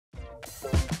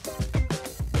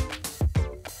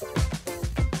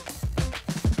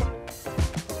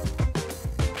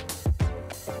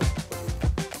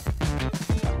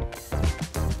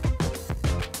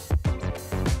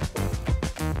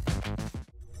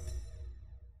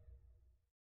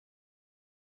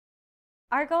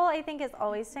Our goal, I think, is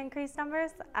always to increase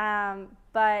numbers,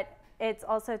 but it's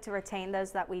also to retain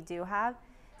those that we do have.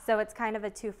 So it's kind of a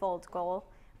twofold goal.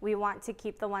 We want to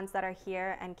keep the ones that are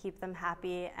here and keep them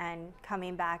happy and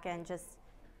coming back and just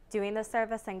doing the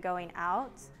service and going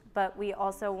out. But we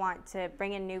also want to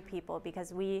bring in new people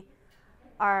because we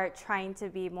are trying to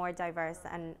be more diverse,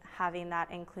 and having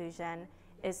that inclusion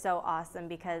is so awesome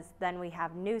because then we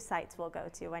have new sites we'll go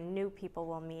to and new people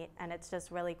we'll meet, and it's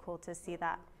just really cool to see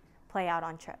that play out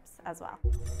on trips as well.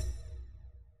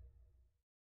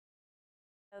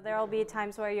 So there will be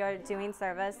times where you're doing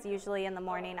service, usually in the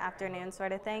morning, afternoon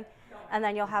sort of thing, and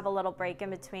then you'll have a little break in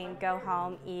between, go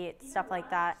home, eat, stuff like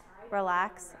that,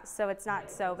 relax. So it's not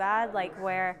so bad, like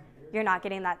where you're not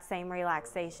getting that same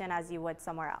relaxation as you would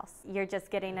somewhere else. You're just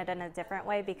getting it in a different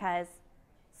way because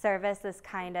service is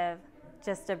kind of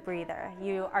just a breather.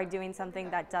 You are doing something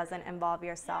that doesn't involve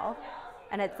yourself,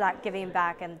 and it's that giving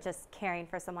back and just caring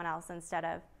for someone else instead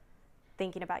of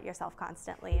thinking about yourself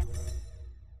constantly.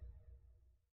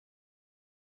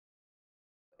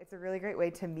 It's a really great way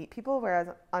to meet people, whereas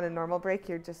on a normal break,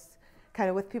 you're just kind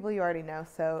of with people you already know.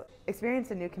 So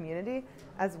experience a new community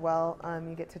as well.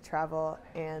 You get to travel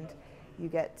and you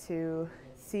get to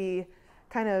see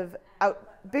kind of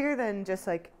out bigger than just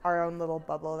like our own little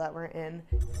bubble that we're in.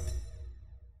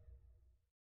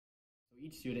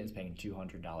 Each student is paying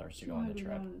 $200 to go on the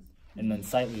trip, and then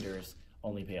site leaders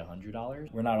only pay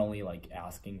 $100. We're not only like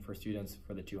asking for students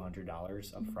for the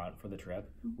 $200 up front for the trip,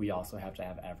 we also have to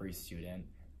have every student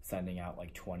sending out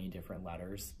like 20 different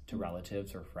letters to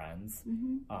relatives or friends,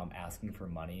 asking for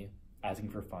money, asking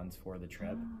for funds for the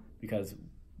trip, because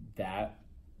that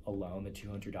alone, the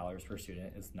 $200 per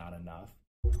student, is not enough.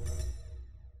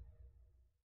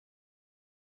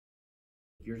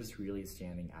 You're just really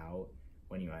standing out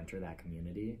when you enter that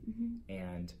community,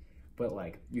 but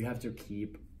like you have to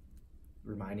keep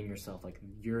reminding yourself like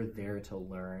you're there to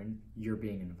learn, you're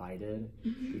being invited,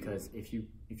 because if you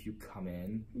come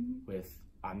in with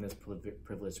I'm this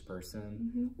privileged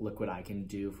person, look what I can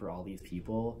do for all these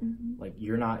people, like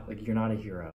you're not a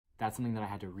hero. That's something that I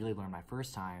had to really learn my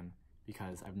first time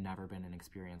because I've never been in an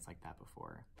experience like that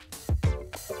before.